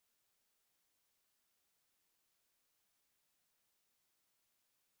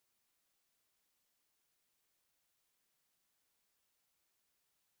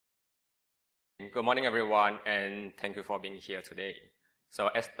Good morning, everyone, and thank you for being here today. So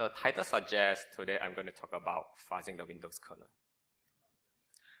as the title suggests, today I'm going to talk about fuzzing the Windows kernel.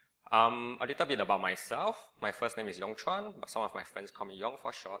 A little bit about myself. My first name is Yong Chuan, but some of my friends call me Yong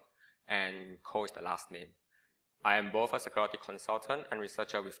for short, and Ko is the last name. I am both a security consultant and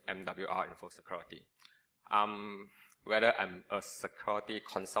researcher with MWR Info Security. Whether I'm a security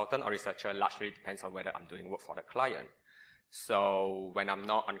consultant or researcher largely depends on whether I'm doing work for the client. So when I'm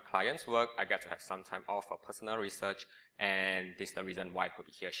not on client's work, I get to have some time off for personal research, and this is the reason why I could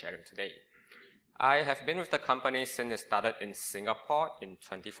be here sharing today. I have been with the company since it started in Singapore in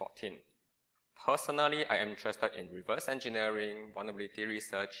 2014. Personally, I am interested in reverse engineering, vulnerability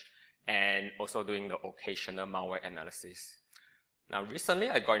research, and also doing the occasional malware analysis. Now, recently,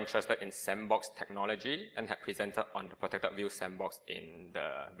 I got interested in sandbox technology and have presented on the Protected View Sandbox in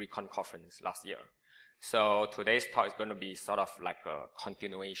the Recon conference last year. So today's talk is going to be sort of like a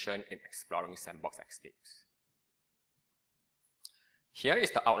continuation in exploring sandbox escapes. Here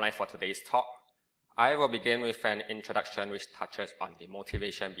is the outline for today's talk. I will begin with an introduction which touches on the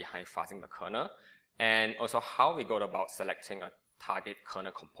motivation behind fuzzing the kernel, and also how we go about selecting a target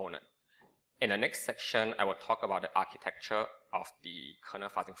kernel component. In the next section, I will talk about the architecture of the kernel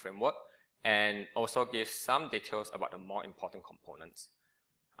fuzzing framework, and also give some details about the more important components.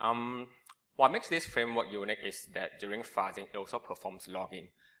 What makes this framework unique is that during fuzzing, it also performs logging,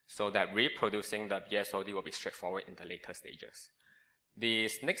 so that reproducing the BSOD will be straightforward in the later stages.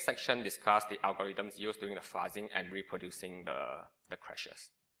 This next section discusses the algorithms used during the fuzzing and reproducing the crashes.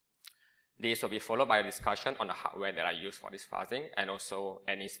 This will be followed by a discussion on the hardware that I use for this fuzzing, and also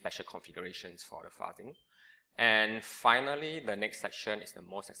any special configurations for the fuzzing. And finally, the next section is the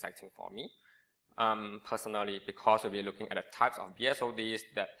most exciting for me, personally, because we'll be looking at the types of BSODs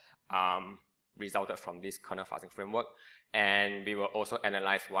that resulted from this kernel fuzzing framework, and we will also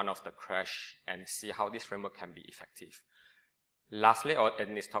analyze one of the crash and see how this framework can be effective. Lastly, I'll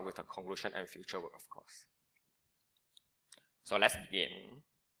end this talk with a conclusion and future work, of course. So let's begin.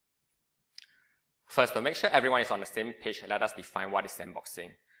 First, to make sure everyone is on the same page, let us define what is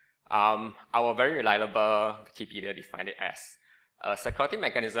sandboxing. Our very reliable Wikipedia defined it as a security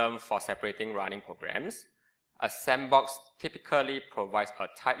mechanism for separating running programs. A sandbox typically provides a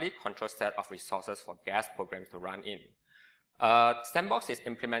tightly controlled set of resources for guest programs to run in. A sandbox is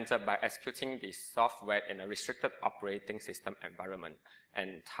implemented by executing the software in a restricted operating system environment,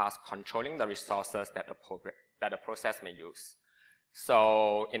 and thus controlling the resources that the process may use.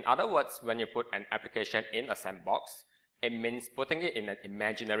 So in other words, when you put an application in a sandbox, it means putting it in an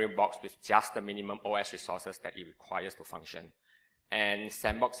imaginary box with just the minimum OS resources that it requires to function. And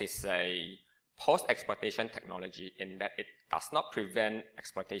sandbox is a post-exploitation technology in that it does not prevent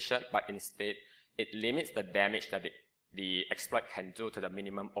exploitation, but instead it limits the damage that the exploit can do to the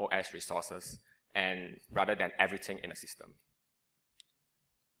minimum OS resources, and rather than everything in the system.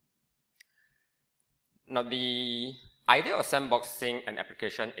 Now, the idea of sandboxing an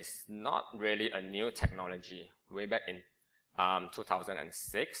application is not really a new technology. Way back in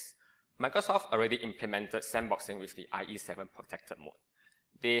 2006, Microsoft already implemented sandboxing with the IE7 protected mode.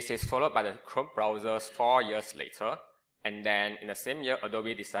 This is followed by the Chrome browsers 4 years later, and then in the same year,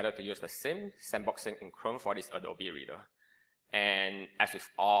 Adobe decided to use the same sandboxing in Chrome for this Adobe Reader. And as with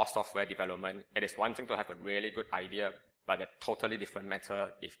all software development, it is one thing to have a really good idea, but a totally different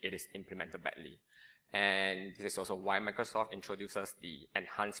matter if it is implemented badly. And this is also why Microsoft introduces the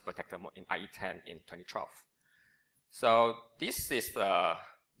enhanced protected mode in IE10 in 2012. So this is a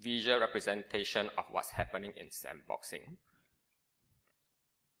visual representation of what's happening in sandboxing.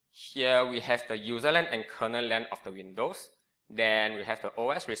 Here we have the user land and kernel land of the Windows. Then we have the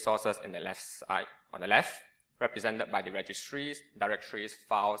OS resources in the left side, on the left, represented by the registries, directories,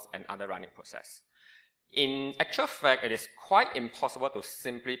 files, and other running process. In actual fact, it is quite impossible to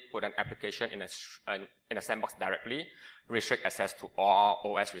simply put an application in a sandbox directly, restrict access to all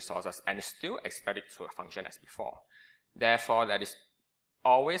OS resources, and still expect it to function as before. Therefore, there is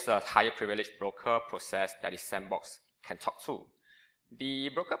always a higher privilege broker process that the sandbox can talk to. The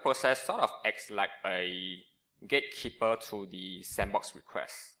broker process sort of acts like a gatekeeper to the sandbox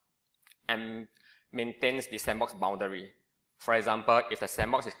request and maintains the sandbox boundary. For example, if the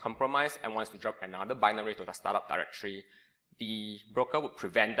sandbox is compromised and wants to drop another binary to the startup directory, the broker would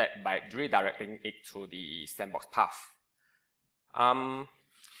prevent that by redirecting it to the sandbox path. Among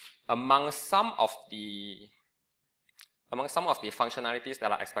some of the functionalities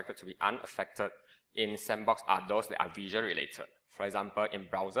that are expected to be unaffected in sandbox are those that are visual related. For example, in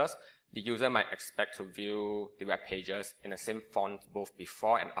browsers, the user might expect to view the web pages in the same font both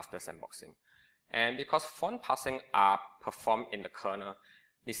before and after sandboxing. And because font parsing are performed in the kernel,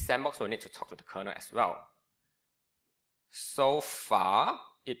 the sandbox will need to talk to the kernel as well. So far,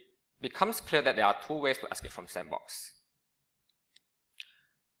 it becomes clear that there are two ways to escape from sandbox.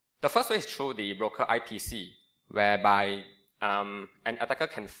 The first way is through the broker IPC, whereby an attacker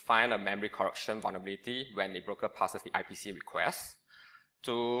can find a memory corruption vulnerability when the broker passes the IPC request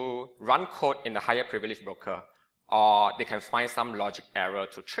to run code in the higher privilege broker, or they can find some logic error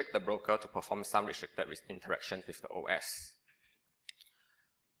to trick the broker to perform some restricted interactions with the OS.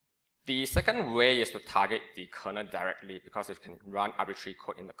 The second way is to target the kernel directly, because if you can run arbitrary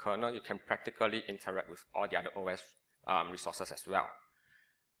code in the kernel, you can practically interact with all the other OS resources as well.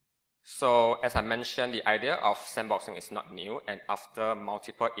 So as I mentioned, the idea of sandboxing is not new, and after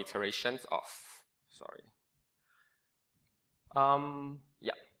multiple iterations of,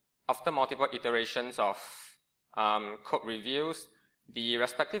 after multiple iterations of code reviews, the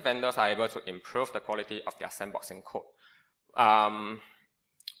respective vendors are able to improve the quality of their sandboxing code.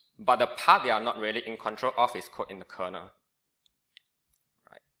 But the part they are not really in control of is code in the kernel.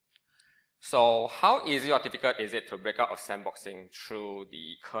 Right. So how easy or difficult is it to break out of sandboxing through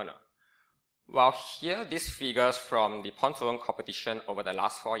the kernel? Well, here, these figures from the Pontoon competition over the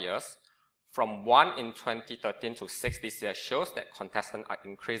last 4 years, from 1 in 2013 to 6 this year, shows that contestants are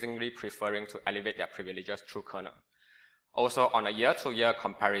increasingly preferring to elevate their privileges through kernel. Also, on a year-to-year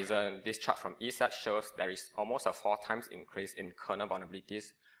comparison, this chart from ESET shows there is almost a 4 times increase in kernel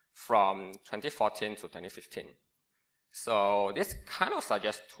vulnerabilities from 2014 to 2015. So this kind of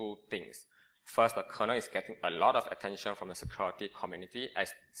suggests two things. First, the kernel is getting a lot of attention from the security community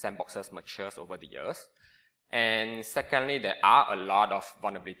as sandboxes matures over the years. And secondly, there are a lot of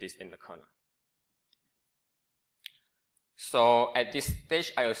vulnerabilities in the kernel. So at this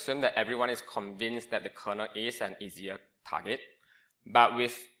stage, I assume that everyone is convinced that the kernel is an easier target. But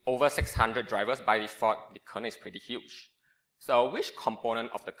with over 600 drivers by default, the kernel is pretty huge. So which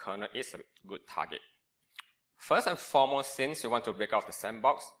component of the kernel is a good target? First and foremost, since you want to break out the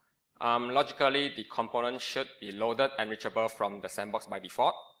sandbox, logically, the component should be loaded and reachable from the sandbox by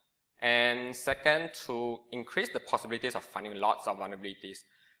default. And second, to increase the possibilities of finding lots of vulnerabilities,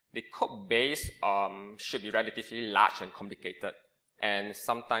 the code base should be relatively large and complicated. And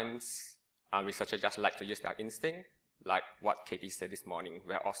sometimes researchers just like to use their instinct, like what Katie said this morning,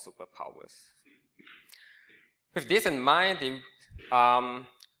 we're all superpowers. With this in mind, the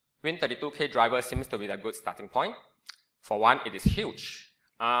Win32K driver seems to be a good starting point. For one, it is huge.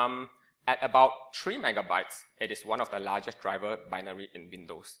 At about 3 megabytes, it is one of the largest driver binary in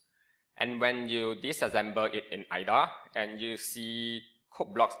Windows. And when you disassemble it in IDA and you see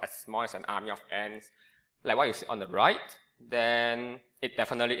code blocks as small as an army of ants, like what you see on the right, then it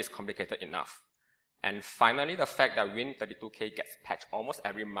definitely is complicated enough. And finally, the fact that Win32K gets patched almost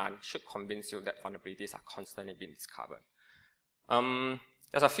every month should convince you that vulnerabilities are constantly being discovered.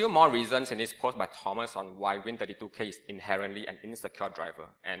 There's a few more reasons in this post by Thomas on why Win32K is inherently an insecure driver,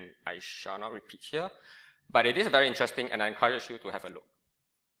 and I shall not repeat here, but it is very interesting and I encourage you to have a look.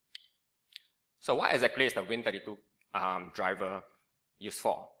 So what exactly is the Win32 driver used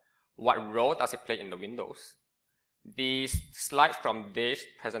for? What role does it play in the Windows? The slide from Dave's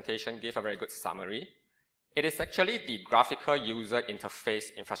presentation gave a very good summary. It is actually the graphical user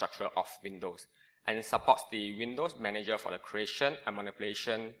interface infrastructure of Windows, and supports the Windows Manager for the creation and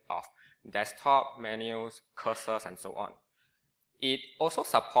manipulation of desktop, menus, cursors, and so on. It also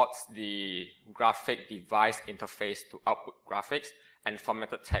supports the graphic device interface to output graphics and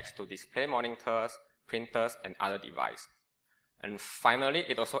formatted text to display monitors, printers, and other devices. And finally,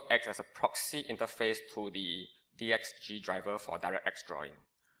 it also acts as a proxy interface to the DXG driver for DirectX drawing.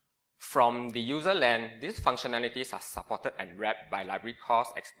 From the user LAN, these functionalities are supported and wrapped by library calls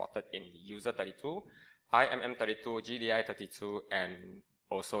exported in user32, IMM32, GDI32, and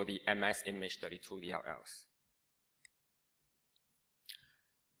also the MS image 32 DLLs.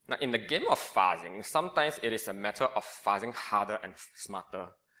 Now, in the game of fuzzing, sometimes it is a matter of fuzzing harder and smarter.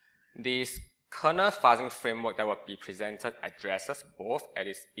 This kernel fuzzing framework that will be presented addresses both and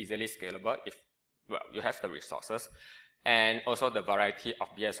is easily scalable if, well, you have the resources, and also the variety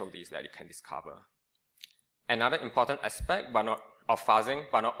of BSODs that you can discover. Another important aspect of fuzzing,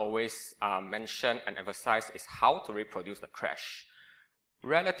 but not always mentioned and emphasized, is how to reproduce the crash.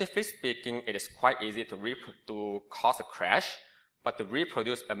 Relatively speaking, it is quite easy to cause a crash, but to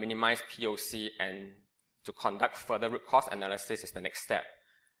reproduce a minimized POC and to conduct further root cause analysis is the next step.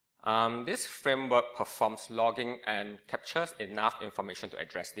 This framework performs logging and captures enough information to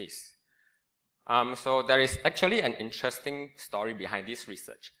address this. So there is actually an interesting story behind this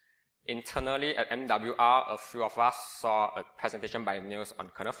research. Internally at MWR, a few of us saw a presentation by Niels on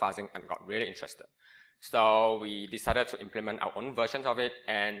kernel fuzzing and got really interested. So we decided to implement our own versions of it,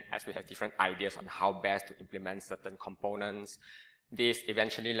 and as we have different ideas on how best to implement certain components, this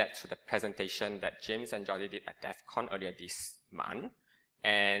eventually led to the presentation that James and Jordi did at DEF CON earlier this month,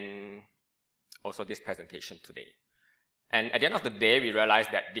 and also this presentation today. And at the end of the day, we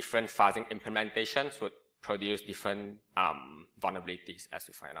realized that different fuzzing implementations would produce different vulnerabilities, as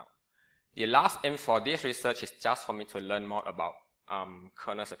we find out. The last aim for this research is just for me to learn more about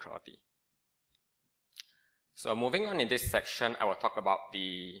kernel security. So moving on in this section, I will talk about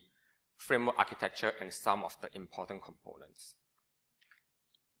the framework architecture and some of the important components.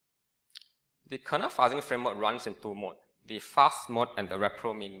 The kernel fuzzing framework runs in two modes, the fast mode and the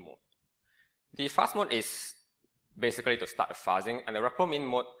repro min mode. The fast mode is basically to start the fuzzing, and the repro min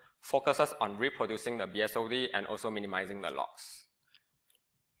mode focuses on reproducing the BSOD and also minimizing the logs.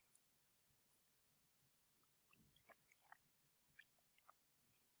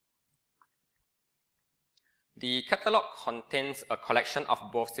 The catalog contains a collection of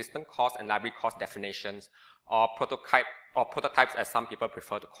both system calls and library calls definitions, or prototypes as some people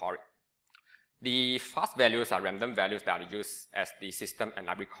prefer to call it. The fast values are random values that are used as the system and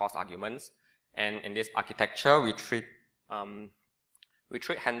library calls arguments. And in this architecture, we treat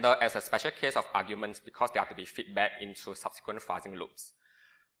handler as a special case of arguments because they have to be feedback into subsequent fuzzing loops.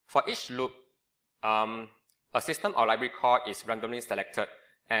 For each loop, a system or library call is randomly selected,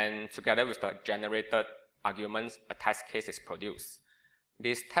 and together with the generated arguments, a test case is produced.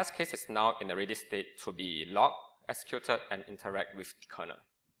 This test case is now in a ready state to be logged, executed, and interact with the kernel.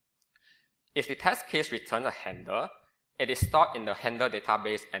 If the test case returns a handler, it is stored in the handler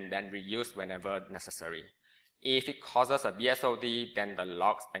database and then reused whenever necessary. If it causes a BSOD, then the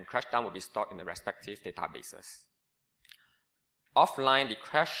logs and crash dump will be stored in the respective databases. Offline, the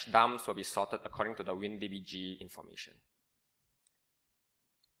crash dumps will be sorted according to the WinDBG information.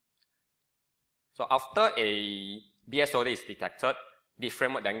 So after a BSOD is detected, the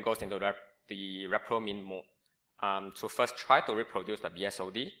framework then goes into the repro min mode to first try to reproduce the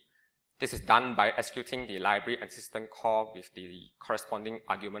BSOD. This is done by executing the library and system call with the corresponding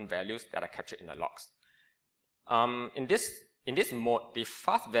argument values that are captured in the logs. In this mode, the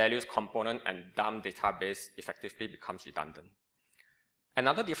fast values component and dump database effectively becomes redundant.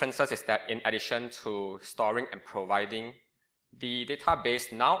 Another difference is that in addition to storing and providing, the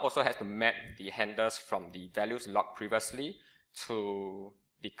database now also has to map the handlers from the values logged previously to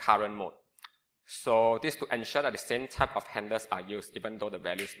the current mode. So this to ensure that the same type of handlers are used even though the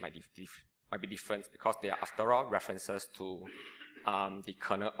values might be different because they are, after all, references to the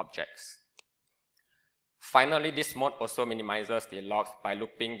kernel objects. Finally, this mode also minimizes the logs by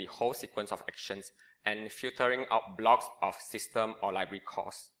looping the whole sequence of actions and filtering out blocks of system or library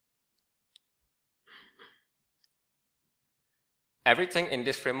calls. Everything in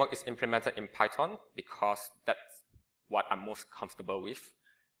this framework is implemented in Python because that's what I'm most comfortable with.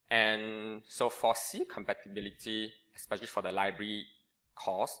 And so for C compatibility, especially for the library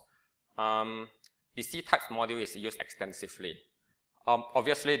calls, the C types module is used extensively.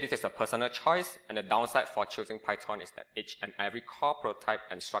 Obviously, this is a personal choice, and the downside for choosing Python is that each and every call, prototype,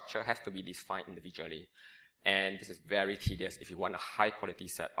 and structure has to be defined individually. And this is very tedious if you want a high-quality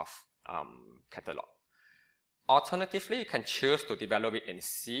set of catalog. Alternatively, you can choose to develop it in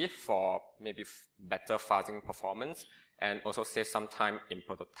C for maybe better fuzzing performance and also save some time in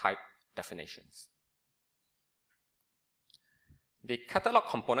prototype definitions. The catalog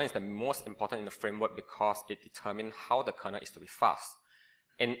component is the most important in the framework because it determines how the kernel is to be fuzzed.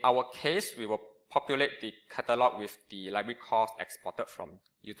 In our case, we will populate the catalog with the library calls exported from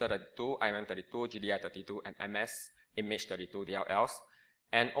user32, IM32, GDI32, and MS image32 DLLs,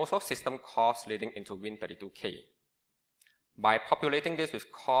 and also system calls leading into Win32K. By populating this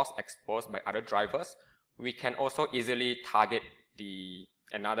with calls exposed by other drivers, we can also easily target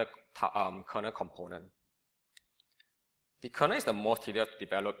another kernel component. The kernel is the most tedious to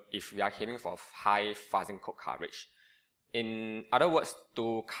develop if we are aiming for high fuzzing code coverage. In other words,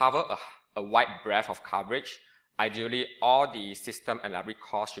 to cover a wide breadth of coverage, ideally all the system and library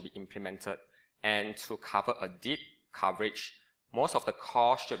calls should be implemented. And to cover a deep coverage, most of the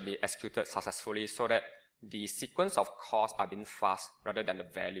calls should be executed successfully so that the sequence of calls are being fuzzed rather than the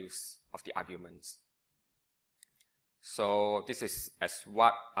values of the arguments. So this is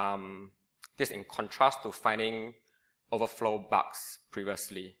in contrast to finding overflow bugs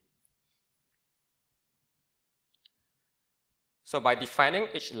previously. So by defining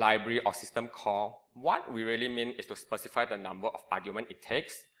each library or system call, what we really mean is to specify the number of arguments it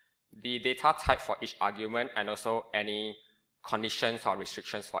takes, the data type for each argument, and also any conditions or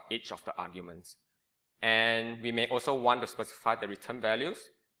restrictions for each of the arguments. And we may also want to specify the return values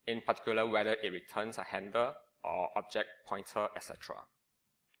in particular whether it returns a handler or object pointer, etc.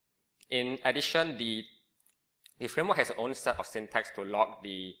 In addition, the framework has its own set of syntax to log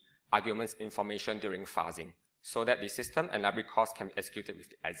the arguments information during fuzzing, so that the system and library calls can be executed with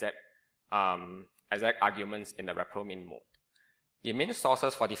the exact arguments in the repro min mode. The main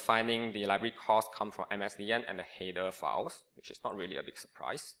sources for defining the library calls come from MSDN and the header files, which is not really a big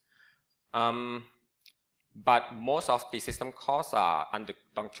surprise. But most of the system calls are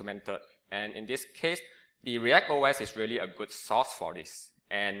undocumented, and in this case, the React OS is really a good source for this.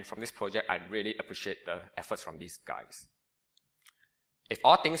 And from this project, I really appreciate the efforts from these guys. If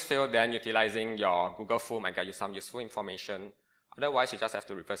all things fail, then utilizing your Google form might get you some useful information. Otherwise, you just have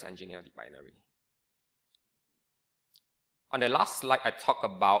to reverse engineer the binary. On the last slide, I talked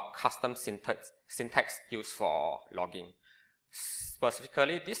about custom syntax used for logging.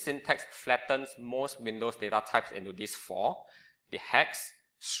 Specifically, this syntax flattens most Windows data types into these four: the hex,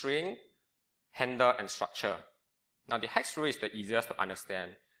 string, handler, and structure. Now, the hex rule is the easiest to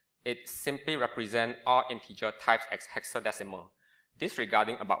understand. It simply represents all integer types as hexadecimal,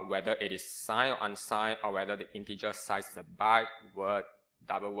 disregarding about whether it is signed or unsigned, or whether the integer size is a byte, word,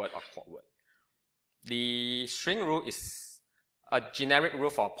 double word, or quad word. The string rule is a generic rule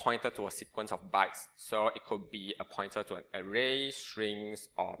for a pointer to a sequence of bytes. So it could be a pointer to an array, strings,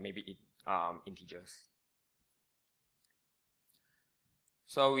 or maybe integers.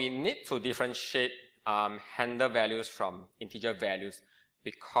 So we need to differentiate handler values from integer values,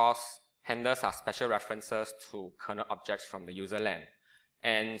 because handlers are special references to kernel objects from the user land.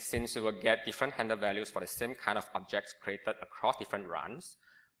 And since we will get different handler values for the same kind of objects created across different runs,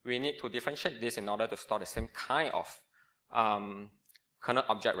 we need to differentiate this in order to store the same kind of kernel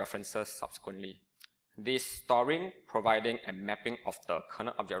object references subsequently. This storing, providing, and mapping of the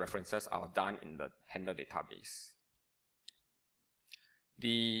kernel object references are done in the handler database.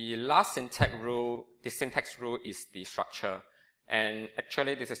 The last syntax rule is the structure. And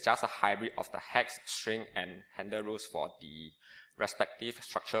actually, this is just a hybrid of the hex, string, and handler rules for the respective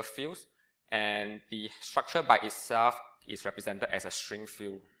structure fields. And the structure by itself is represented as a string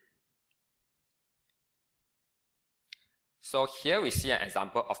field. So here we see an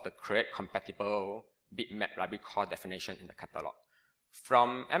example of the create compatible bitmap library call definition in the catalog.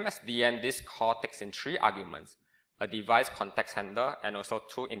 From MSDN, this call takes in 3 arguments: a device context handler, and also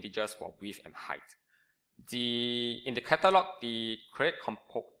 2 integers for width and height. In the catalog, the create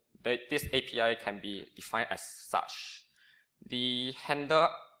this API can be defined as such. The handler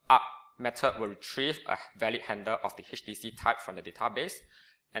up method will retrieve a valid handler of the HDC type from the database,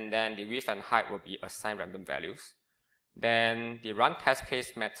 and then the width and height will be assigned random values. Then the run test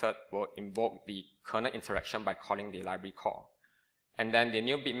case method will invoke the kernel interaction by calling the library call. And then the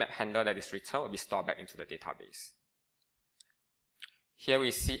new bitmap handler that is returned will be stored back into the database. Here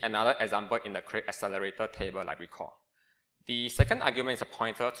we see another example in the create accelerator table library call. The second argument is a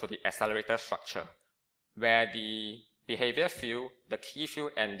pointer to the accelerator structure, where the behavior field, the key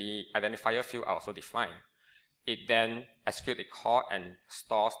field, and the identifier field are also defined. It then executes the call and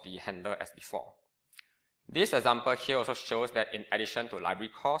stores the handler as before. This example here also shows that in addition to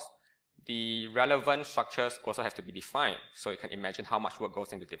library calls, the relevant structures also have to be defined. So you can imagine how much work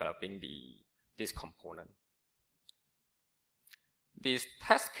goes into developing this component. This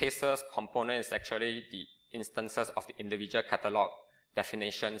test cases component is actually the instances of the individual catalog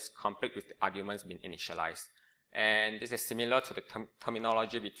definitions complete with the arguments being initialized. And this is similar to the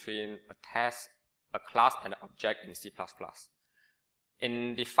terminology between a test, a class, and an object in C++.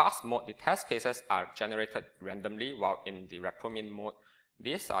 In the fast mode, the test cases are generated randomly, while in the repro min mode,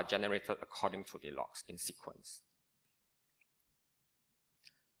 these are generated according to the logs in sequence.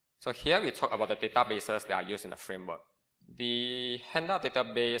 So here we talk about the databases that are used in the framework. The handler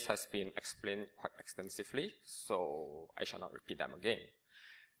database has been explained quite extensively, so I shall not repeat them again.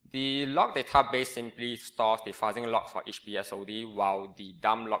 The log database simply stores the fuzzing log for each BSOD, while the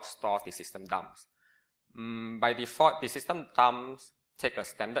dump log stores the system dumps. By default, the system dumps take a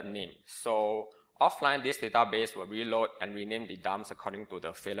standard name. So offline, this database will reload and rename the dumps according to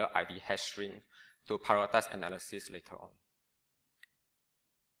the failure ID hash string to prioritize analysis later on.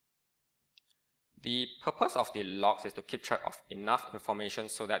 The purpose of the logs is to keep track of enough information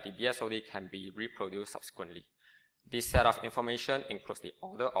so that the BSOD can be reproduced subsequently. This set of information includes the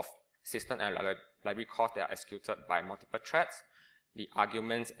order of system and library calls that are executed by multiple threads, the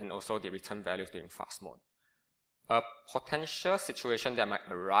arguments, and also the return values during fast mode. A potential situation that might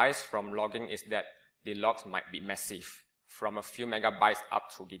arise from logging is that the logs might be massive, from a few megabytes up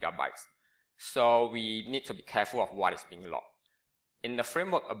to gigabytes. So we need to be careful of what is being logged. In the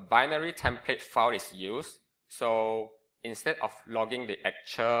framework, a binary template file is used. So instead of logging the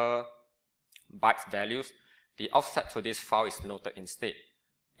actual bytes values, the offset to this file is noted instead.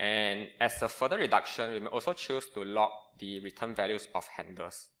 And as a further reduction, we may also choose to log the return values of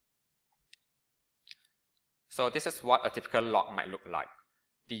handlers. So this is what a typical log might look like.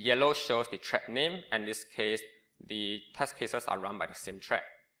 The yellow shows the thread name, and in this case, the test cases are run by the same thread.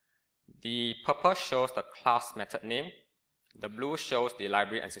 The purple shows the class method name, the blue shows the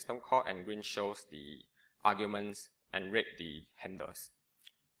library and system call, and green shows the arguments, and red the handlers.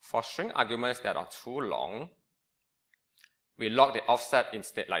 For string arguments that are too long, we log the offset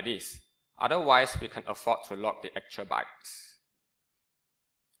instead like this. Otherwise, we can afford to log the actual bytes.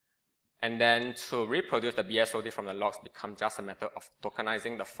 And then to reproduce the BSOD from the logs becomes just a matter of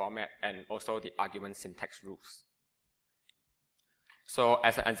tokenizing the format and also the argument syntax rules. So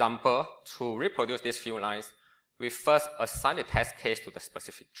as an example, to reproduce these few lines, we first assign the test case to the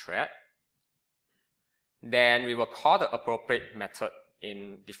specific thread. Then we will call the appropriate method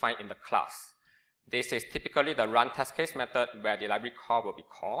defined in the class. This is typically the run test case method where the library call will be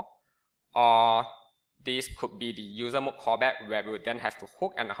called, or this could be the user mode callback where we would then have to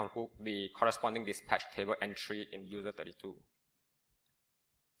hook and unhook the corresponding dispatch table entry in user 32.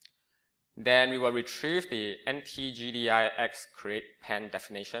 Then we will retrieve the ntgdix create pen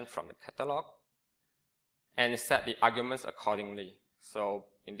definition from the catalog and set the arguments accordingly. So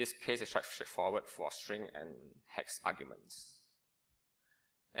in this case, it's quite straightforward for string and hex arguments.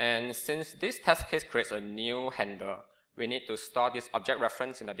 And since this test case creates a new handler, we need to store this object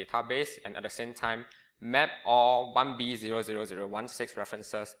reference in the database and at the same time map all 1B00016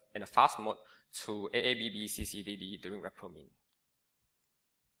 references in a fast mode to AABBCCDD during repromin,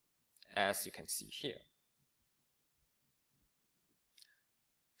 as you can see here.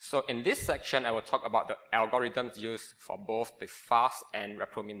 So in this section, I will talk about the algorithms used for both the fast and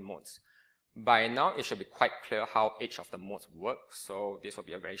repromin modes. By now, it should be quite clear how each of the modes work, so this will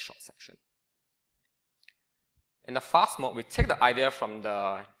be a very short section. In the fast mode, we take the idea from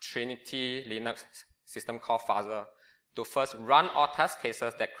the Trinity Linux system called Fuzzer to first run all test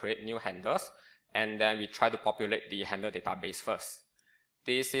cases that create new handlers, and then we try to populate the handler database first.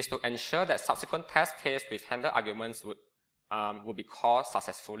 This is to ensure that subsequent test case with handler arguments would be called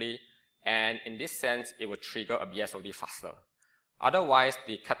successfully, and in this sense, it will trigger a BSOD faster. Otherwise,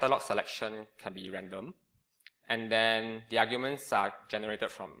 the catalog selection can be random, and then the arguments are generated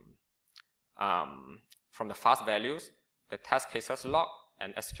from the fast values, the test cases log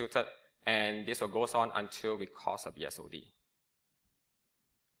and executed, and this will go on until we cause a BSOD.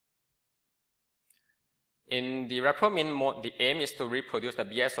 In the repromin mode, the aim is to reproduce the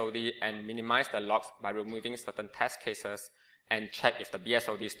BSOD and minimize the logs by removing certain test cases and check if the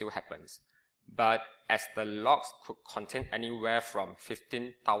BSOD still happens. But as the logs could contain anywhere from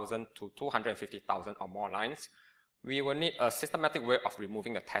 15,000 to 250,000 or more lines, we will need a systematic way of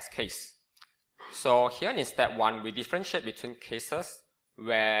removing the test case. So here in step 1, we differentiate between cases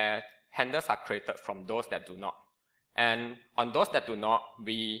where handlers are created from those that do not. And on those that do not,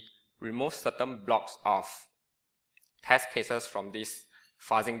 we remove certain blocks of test cases from this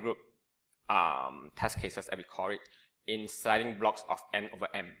fuzzing group test cases, as we call it, in sliding blocks of n over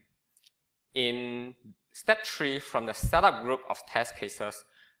m. In step 3, from the setup group of test cases,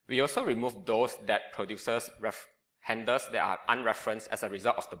 we also remove those that produces handlers that are unreferenced as a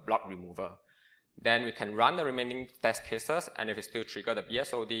result of the block removal. Then we can run the remaining test cases, and if it still triggers the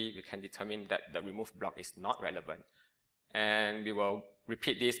BSOD, we can determine that the removed block is not relevant. And we will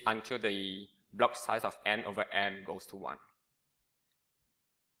repeat this until the block size of n over m goes to 1.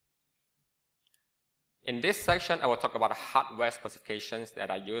 In this section, I will talk about the hardware specifications that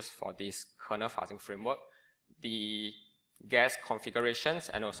are used for this kernel fuzzing framework, the guest configurations,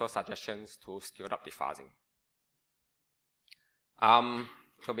 and also suggestions to scale up the fuzzing.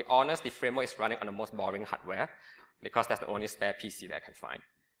 To be honest, the framework is running on the most boring hardware because that's the only spare PC that I can find.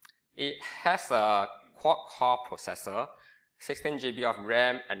 It has a quad-core processor, 16 GB of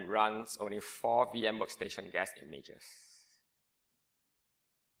RAM, and runs only 4 VM workstation guest images.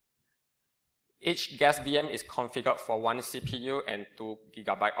 Each guest VM is configured for 1 CPU and 2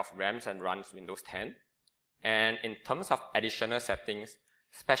 GB of RAM and runs Windows 10. And in terms of additional settings,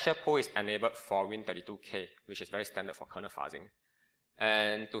 Special Pool is enabled for Win32K, which is very standard for kernel fuzzing.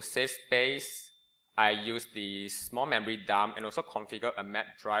 And to save space, I use the small memory dump and also configure a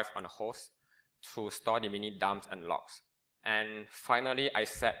map drive on a host to store the mini dumps and logs. And finally, I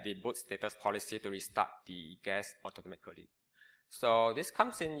set the boot status policy to restart the guest automatically. So this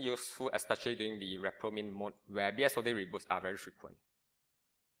comes in useful, especially during the repromin mode where BSOD reboots are very frequent.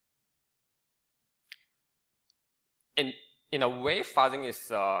 in a way, fuzzing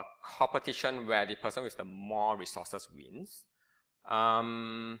is a competition where the person with the more resources wins.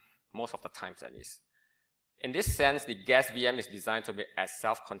 Most of the times at least. In this sense, the guest VM is designed to be as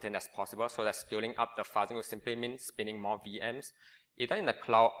self-contained as possible, so that scaling up the fuzzing will simply mean spinning more VMs, either in the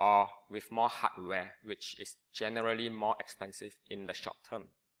cloud or with more hardware, which is generally more expensive in the short term.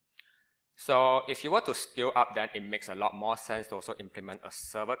 So if you were to scale up, then it makes a lot more sense to also implement a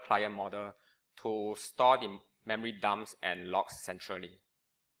server-client model to store the memory dumps and logs centrally.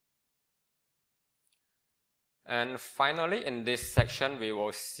 And finally, in this section, we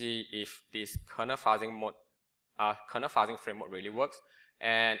will see if this kernel fuzzing framework really works,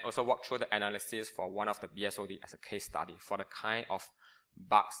 and also walk through the analysis for one of the BSOD as a case study for the kind of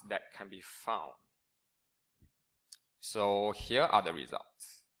bugs that can be found. So here are the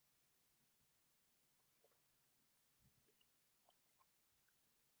results.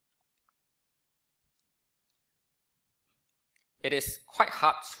 It is quite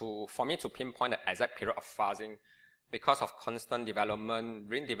hard for me to pinpoint the exact period of fuzzing because of constant development,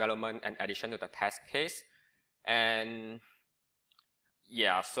 redevelopment, and addition to the test case. And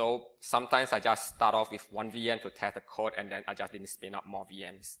yeah, so sometimes I just start off with one VM to test the code, and then I just didn't spin up more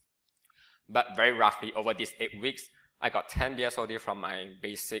VMs. But very roughly, over these 8 weeks, I got 10 BSOD from my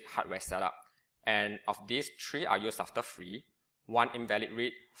basic hardware setup. And of these, 3 are used after free, 1 invalid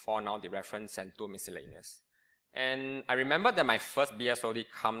read, 4 null dereference, and 2 miscellaneous. And I remember that my first BSOD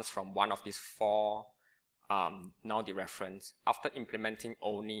comes from one of these 4 null dereference after implementing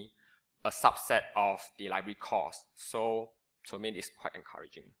only a subset of the library calls. So to me, it's quite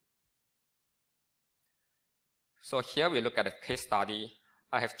encouraging. So here we look at a case study.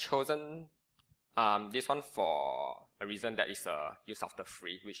 I have chosen this one for a reason that is use after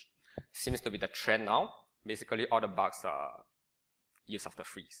free, which seems to be the trend now. Basically, all the bugs are use after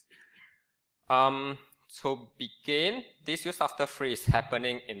freeze. To begin, this use after free is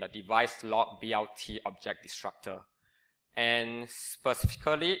happening in the device log BLT object destructor. And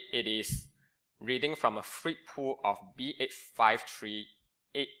specifically, it is reading from a free pool of B8538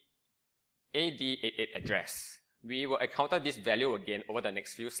 AD88 address. We will encounter this value again over the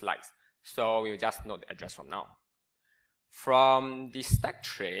next few slides, so we'll just note the address from now. From the stack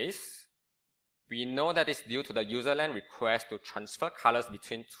trace, we know that it's due to the userland request to transfer colors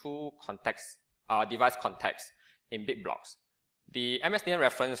between 2 contexts, device contexts in bit blocks. The MSDN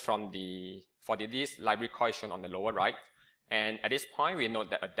reference for this library call is shown on the lower right. And at this point, we note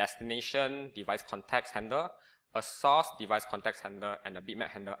that a destination device context handler, a source device context handler, and a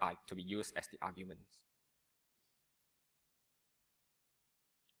bitmap handler are to be used as the arguments.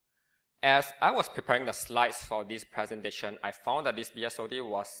 As I was preparing the slides for this presentation, I found that this BSOD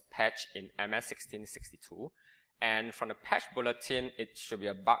was patched in MS1662. And from the patch bulletin, it should be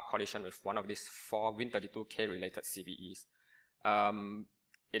a bug collision with one of these 4 Win32K related CVEs.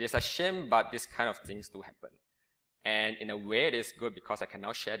 It is a shame, but this kind of things do happen. And in a way, it is good because I can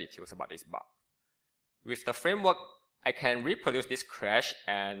now share details about this bug. With the framework, I can reproduce this crash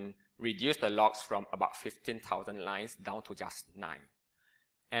and reduce the logs from about 15,000 lines down to just 9.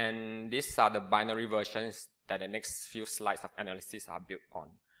 And these are the binary versions that the next few slides of analysis are built on.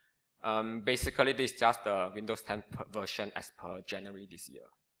 Basically, this is just the Windows 10 version as per January this year.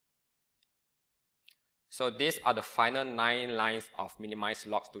 So these are the final 9 lines of minimized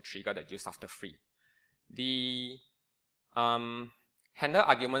logs to trigger the use after free. The handler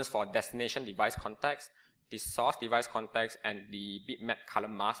arguments for destination device context, the source device context, and the bitmap color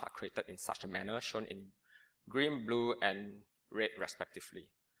mask are created in such a manner shown in green, blue, and red respectively.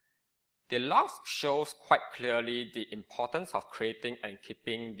 The logs shows quite clearly the importance of creating and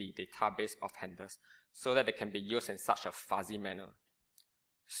keeping the database of handlers so that they can be used in such a fuzzy manner.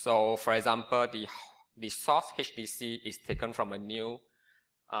 So for example, the source HDC is taken from a new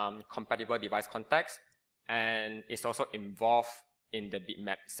compatible device context and is also involved in the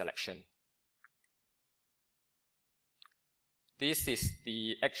bitmap selection. This is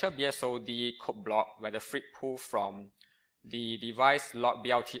the actual BSOD code block where the free pool from the device log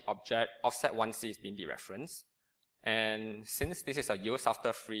BLT object offset 1C is being dereferenced. And since this is a use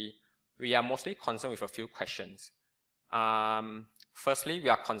after free, we are mostly concerned with a few questions. Firstly, we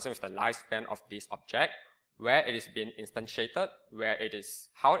are concerned with the lifespan of this object, where it is being instantiated,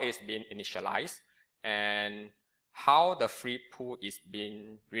 how it is being initialized, and how the free pool is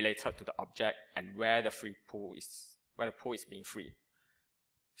being related to the object and where the pool is being free.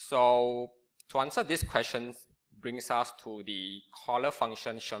 So to answer these questions brings us to the caller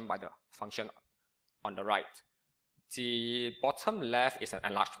function shown by the function on the right. The bottom left is an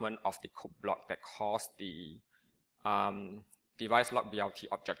enlargement of the code block that calls the device log BLT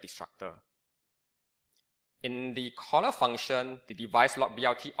object destructor. In the caller function, the device log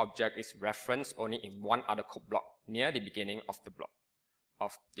BLT object is referenced only in one other code block near the beginning of the block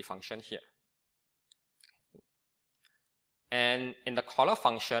of the function here. And in the caller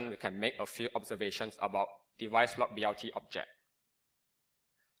function, we can make a few observations about device log BLT object.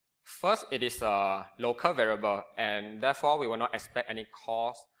 First, it is a local variable, and therefore we will not expect any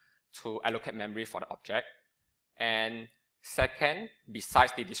calls to allocate memory for the object. And second,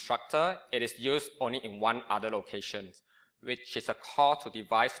 besides the destructor, it is used only in one other location, which is a call to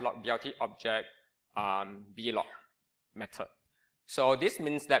device log BLT object blog method. So this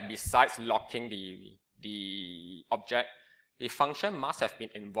means that besides locking the object, the function must have been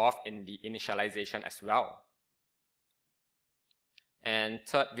involved in the initialization as well. And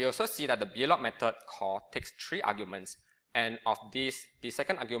third, we also see that the blog method call takes 3 arguments. And of this, the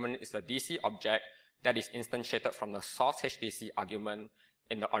second argument is the DC object that is instantiated from the source HDC argument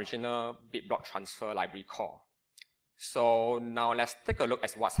in the original bit block transfer library call. So now let's take a look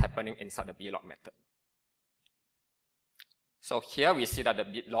at what's happening inside the blog method. So here we see that the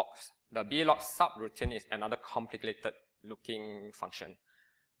blog subroutine is another complicated looking function.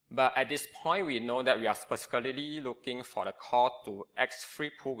 But at this point, we know that we are specifically looking for the call to X free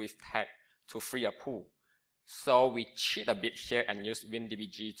pool with tag to free a pool. So we cheat a bit here and use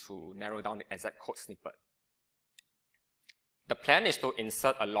WinDBG to narrow down the exact code snippet. The plan is to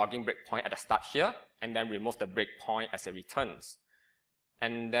insert a logging breakpoint at the start here, and then remove the breakpoint as it returns.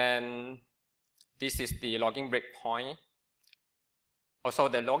 And then this is the logging breakpoint. Also,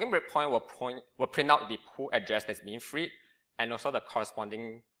 the logging breakpoint will print out the pool address that's being freed, and also the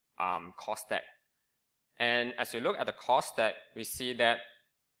corresponding call stack. And as you look at the call stack, we see that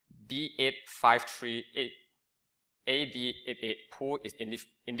D8538AD88 pool is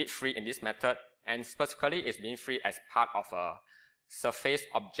indeed free in this method, and specifically is being free as part of a surface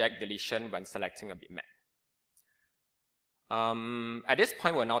object deletion when selecting a bitmap. At this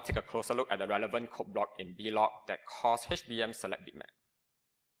point, we'll now take a closer look at the relevant code block in blog that calls HBM select bitmap.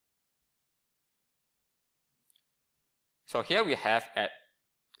 So here we have at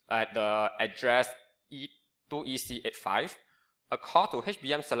the address E2EC85, a call to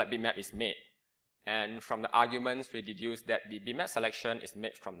HBM select bitmap is made. And from the arguments, we deduce that the bitmap selection is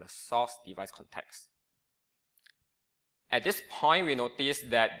made from the source device context. At this point, we notice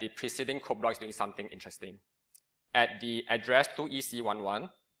that the preceding code block is doing something interesting. At the address 2EC11,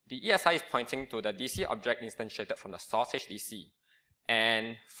 the ESI is pointing to the DC object instantiated from the source HDC.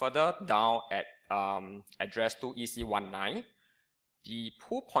 And further down at address 2EC19, the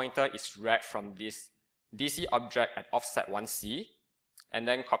pool pointer is read from this DC object at offset 1C, and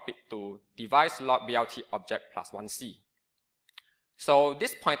then copied to device log BLT object plus 1C. So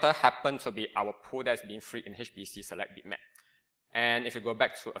this pointer happens to be our pool that's being free in HBC select bitmap. And if you go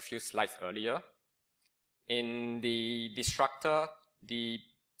back to a few slides earlier, in the destructor, the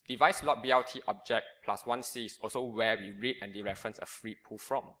device log BLT object plus 1C is also where we read and dereference a free pool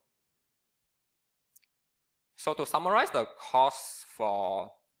from. So to summarize the costs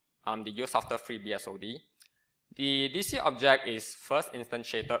for the use after free BSOD, the DC object is first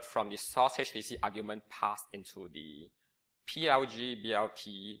instantiated from the source HDC argument passed into the PLG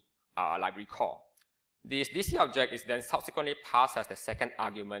BLT library call. This DC object is then subsequently passed as the second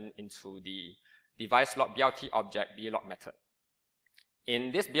argument into the device log BLT object blog method.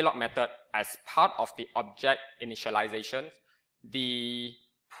 In this blog method, as part of the object initialization, the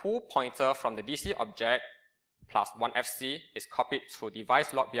pool pointer from the DC object plus 1FC is copied to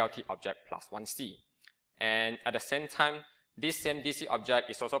device log BLT object plus 1C. And at the same time, this same DC object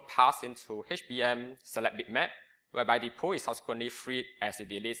is also passed into HBM select bitmap, whereby the pool is subsequently freed as it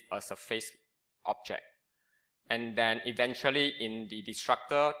deletes a surface object. And then eventually in the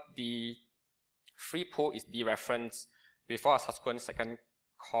destructor, the free pool is dereferenced before a subsequent second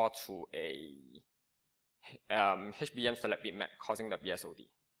call to a HBM select bitmap causing the BSOD.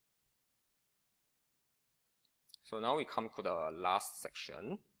 So now we come to the last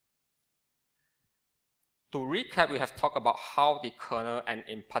section. To recap, we have talked about how the kernel, and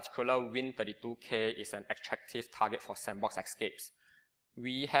in particular Win32K, is an attractive target for sandbox escapes.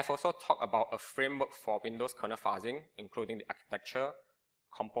 We have also talked about a framework for Windows kernel fuzzing, including the architecture,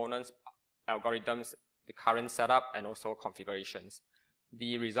 components, algorithms, the current setup, and also configurations.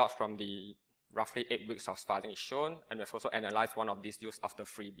 The results from the roughly 8 weeks of fuzzing is shown, and we've also analyzed one of these used after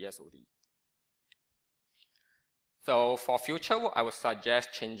free BSOD. So for future work, I would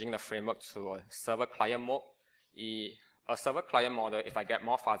suggest changing the framework to a server-client mode, a server-client model if I get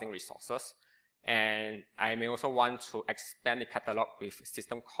more fuzzing resources. And I may also want to expand the catalog with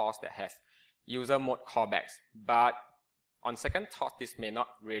system calls that have user mode callbacks. But on second thought, this may not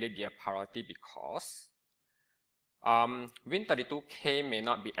really be a priority because Win32k may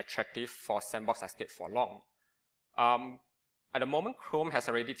not be attractive for sandbox escape for long. At the moment, Chrome has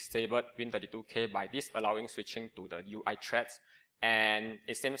already disabled Win32k by disallowing switching to the UI threads, and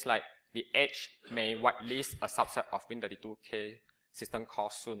it seems like the Edge may whitelist a subset of Win32k system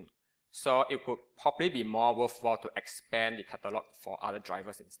calls soon. So it could probably be more worthwhile to expand the catalog for other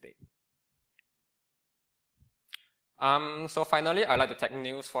drivers instead. So finally, I'd like to thank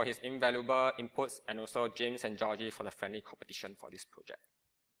Niels for his invaluable inputs and also James and Georgie for the friendly competition for this project.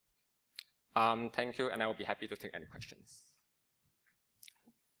 Thank you, and I will be happy to take any questions.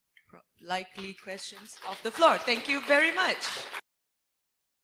 Likely questions off the floor. Thank you very much.